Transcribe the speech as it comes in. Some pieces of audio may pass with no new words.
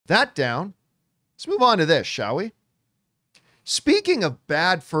that down. Let's move on to this, shall we? Speaking of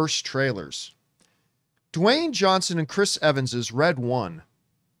bad first trailers, Dwayne Johnson and Chris Evans's Red One,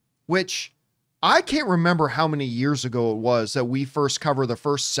 which I can't remember how many years ago it was that we first covered the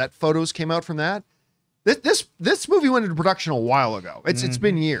first set photos came out from that. This movie went into production a while ago. It's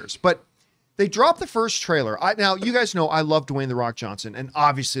been years, but they dropped the first trailer. Now, you guys know I love Dwayne "The Rock" Johnson, and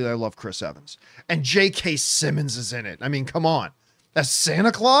obviously I love Chris Evans. And J.K. Simmons is in it. I mean, come on. As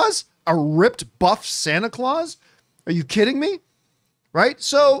Santa Claus? A ripped, buff Santa Claus? Are you kidding me? Right?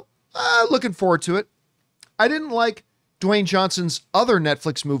 So, looking forward to it. I didn't like Dwayne Johnson's other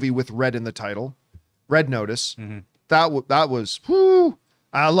Netflix movie with Red in the title, Red Notice. That was, whoo.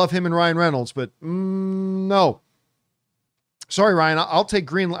 I love him and Ryan Reynolds, but no. Sorry, Ryan. I'll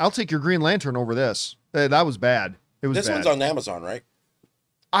take your Green Lantern over this. That was bad. It was. This bad. one's on Amazon, right?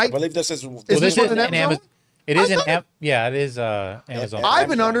 I believe this is. Is this one an Amazon? It is yeah, it is Amazon. I've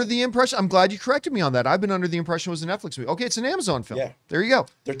been under the impression. I'm glad you corrected me on that. I've been under the impression it was a Netflix movie. Okay, it's an Amazon film. Yeah. There you go.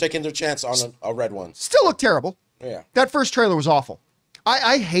 They're taking their chance on a Red One. Still look terrible. Yeah. That first trailer was awful.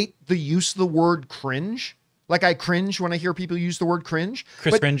 I hate the use of the word cringe. Like I cringe when I hear people use the word cringe.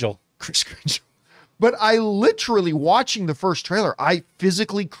 Chris Kringle. But I literally, watching the first trailer, I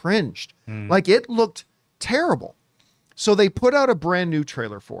physically cringed. Like it looked terrible. So they put out a brand new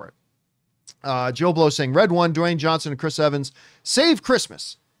trailer for it. Joe Blow saying, Red One, Dwayne Johnson and Chris Evans, save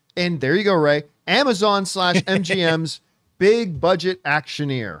Christmas. And there you go, Ray. Amazon/MGM's big budget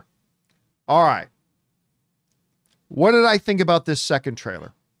actioneer. All right. What did I think about this second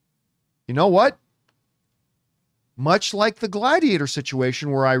trailer? You know what? Much like the Gladiator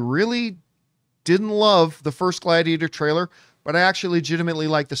situation, where I really didn't love the first Gladiator trailer, but I actually legitimately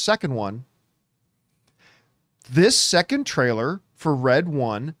like the second one. This second trailer for Red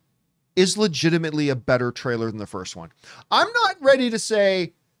One is legitimately a better trailer than the first one. I'm not ready to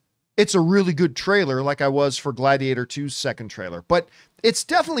say it's a really good trailer like I was for Gladiator 2's second trailer, but it's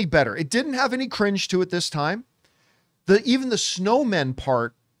definitely better. It didn't have any cringe to it this time. Even the snowmen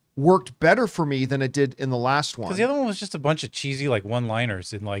part worked better for me than it did in the last one. Because the other one was just a bunch of cheesy like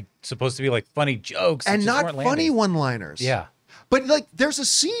one-liners and like supposed to be like funny jokes. And not funny one-liners. Yeah. But like there's a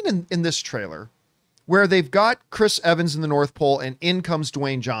scene in this trailer where they've got Chris Evans in the North Pole and in comes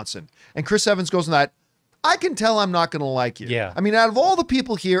Dwayne Johnson. And Chris Evans goes in that, I can tell I'm not going to like you. Yeah. I mean, out of all the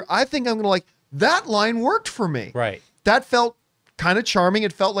people here, I think I'm going to like, that line worked for me. Right. That felt kind of charming.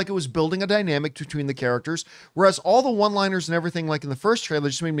 It felt like it was building a dynamic between the characters. Whereas all the one-liners and everything like in the first trailer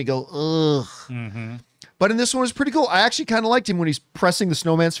just made me go, ugh. But in this one, it was pretty cool. I actually kind of liked him when he's pressing the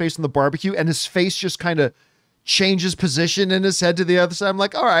snowman's face on the barbecue and his face just kind of changes position in his head to the other side. I'm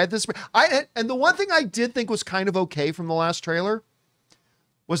like, all right, and the one thing I did think was kind of okay from the last trailer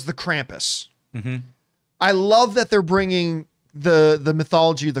was the Krampus. I love that they're bringing the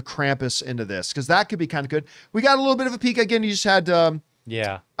mythology of the Krampus into this, because that could be kind of good. We got a little bit of a peek again. You just had the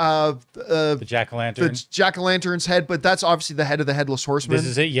jack-o'-lantern. The jack-o'-lantern's head, but that's obviously the head of the Headless Horseman. This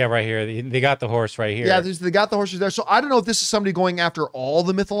is it, yeah, right here. They got the horse right here. Yeah, they got the horses there. So I don't know if this is somebody going after all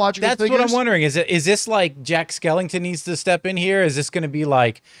the mythological figures. That's what I'm wondering. Is this like Jack Skellington needs to step in here? Is this going to be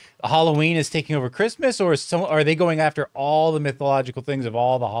like Halloween is taking over Christmas, or are they going after all the mythological things of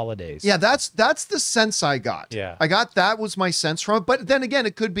all the holidays? Yeah, that's the sense I got. Yeah. That was my sense from it. But then again,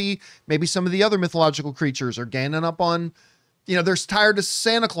 it could be maybe some of the other mythological creatures are ganging up on, they're tired of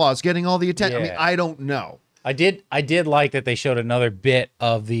Santa Claus getting all the attention. Yeah. I mean, I don't know. I did like that they showed another bit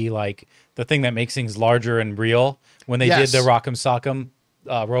of the thing that makes things larger and real when they did the Rock'em Sock'em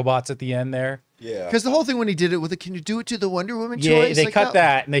robots at the end there. Yeah. Because the whole thing when he did it with can you do it to the Wonder Woman choice? Yeah, they like, cut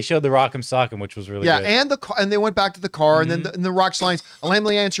that and they showed the Rock'em Sock'em, which was really good. Yeah, and they went back to the car and then the Rock's lines, let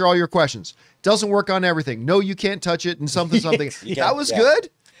me answer all your questions. Doesn't work on everything. No, you can't touch it and something. That was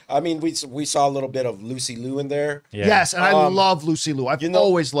good. I mean, we saw a little bit of Lucy Liu in there. Yeah. Yes, and I love Lucy Liu. I've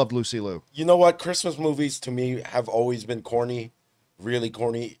always loved Lucy Liu. You know what? Christmas movies to me have always been corny, really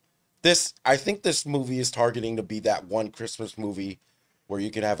corny. I think this movie is targeting to be that one Christmas movie where you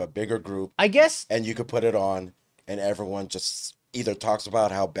could have a bigger group, I guess, and you could put it on, and everyone just either talks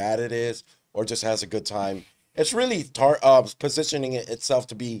about how bad it is or just has a good time. It's really positioning itself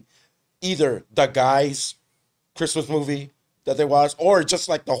to be either the guys' Christmas movie that they watch, or just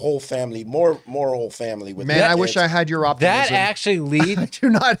like the whole family, more whole family. With I wish I had your optimism. That actually leads. I do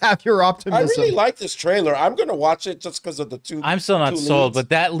not have your optimism. I really like this trailer. I'm gonna watch it just because of the two. I'm still not sold, but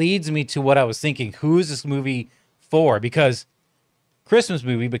that leads me to what I was thinking. Who is this movie for? Because Christmas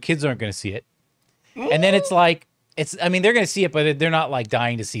movie, but kids aren't going to see it. And then it's like, I mean, they're going to see it, but they're not like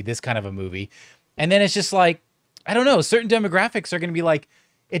dying to see this kind of a movie. And then it's just like, I don't know, certain demographics are going to be like,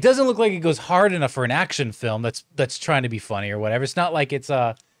 it doesn't look like it goes hard enough for an action film that's trying to be funny or whatever. It's not like it's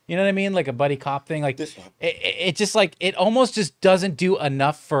You know what I mean? Like a buddy cop thing. Like This- it just like it almost just doesn't do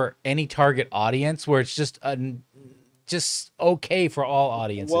enough for any target audience where it's just okay for all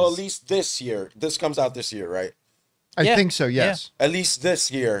audiences. Well, at least this year. This comes out this year, right? I Yeah, think so, yes. At least this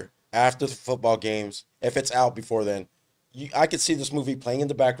year, after the football games, if it's out before then, I could see this movie playing in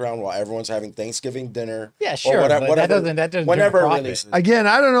the background while everyone's having Thanksgiving dinner. Yeah, sure, Or but that doesn't whenever it profit. releases. Again,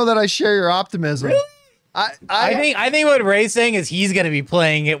 I don't know that I share your optimism. Really? I think what Ray's saying is he's gonna be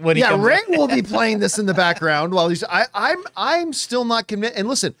playing it when he yeah, comes Ray will be playing this in the background while he's. I'm still not convinced. And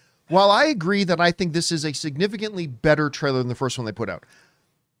listen, while I agree that I think this is a significantly better trailer than the first one they put out,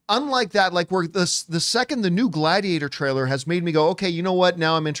 unlike that, like where the second the new Gladiator trailer has made me go, okay, you know what?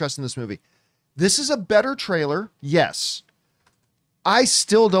 Now I'm interested in this movie. This is a better trailer, yes. I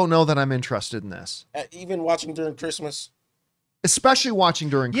still don't know that I'm interested in this, Even watching during Christmas. especially watching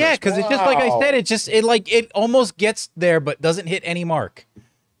during Yeah, Christmas. because it's just like I Wow. said, it almost gets there but doesn't hit any mark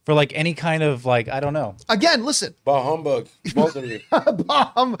for like any kind of like I don't know. Again, listen, Bah humbug. Both of you.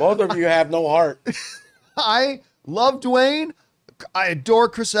 Bob, Both of you have no heart. I love Dwayne. I adore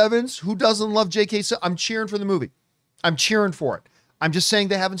Chris Evans. Who doesn't love J.K. I'm cheering for the movie. I'm cheering for it. I'm just saying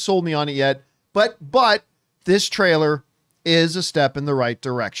they haven't sold me on it yet. But this trailer is a step in the right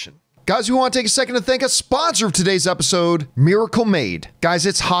direction. Guys, we want to take a second to thank a sponsor of today's episode, Miracle Made. Guys,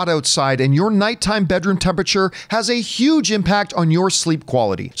 it's hot outside and your nighttime bedroom temperature has a huge impact on your sleep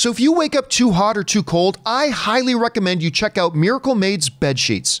quality. So if you wake up too hot or too cold, I highly recommend you check out Miracle Made's bed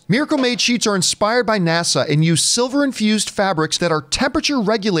sheets. Miracle Made sheets are inspired by NASA and use silver-infused fabrics that are temperature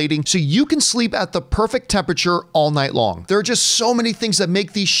regulating so you can sleep at the perfect temperature all night long. There are just so many things that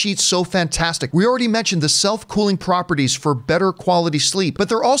make these sheets so fantastic. We already mentioned the self-cooling properties for better quality sleep, but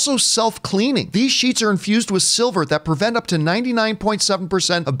they're also self-cleaning. These sheets are infused with silver that prevent up to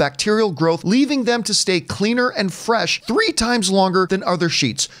 99.7% of bacterial growth, leaving them to stay cleaner and fresh 3 times longer than other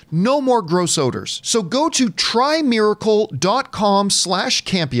sheets. No more gross odors. So go to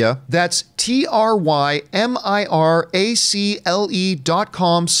trymiracle.com/Campea. That's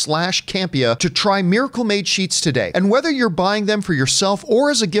TRYMIRACLE.com/Campea to try Miracle Made sheets today. And whether you're buying them for yourself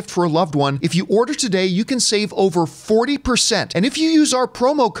or as a gift for a loved one, if you order today, you can save over 40%. And if you use our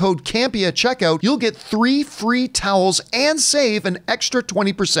promo code Campea at checkout, you'll get 3 free towels and save an extra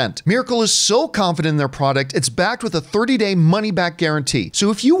 20%. Miracle is so confident in their product, it's backed with a 30-day money-back guarantee.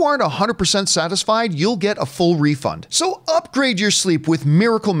 So if you aren't 100% satisfied, you'll get a full refund. So upgrade your sleep with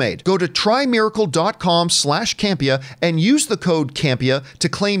Miracle Made. Go to trymiracle.com/Campea and use the code Campea to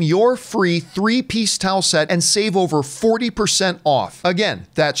claim your free 3-piece towel set and save over 40% off. Again,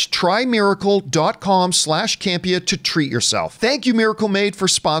 that's trymiracle.com/Campea to treat yourself. Thank you, Miracle Made, for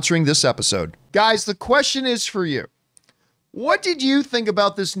sponsoring this episode. Guys, the question is for you. What did you think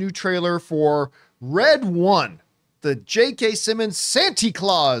about this new trailer for Red 1, the J.K. Simmons Santa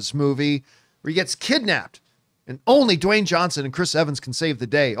Claus movie where he gets kidnapped and only Dwayne Johnson and Chris Evans can save the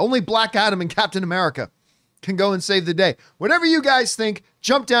day? Only Black Adam and Captain America can go and save the day. Whatever you guys think,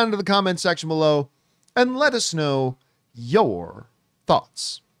 jump down into the comment section below and let us know your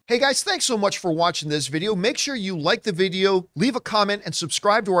thoughts. Hey guys, thanks so much for watching this video. Make sure you like the video, leave a comment, and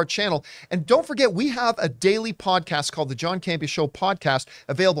subscribe to our channel. And don't forget, we have a daily podcast called the John Campea Show podcast,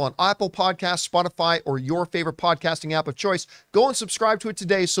 available on Apple Podcasts, Spotify, or your favorite podcasting app of choice. Go and subscribe to it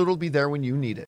today so it'll be there when you need it.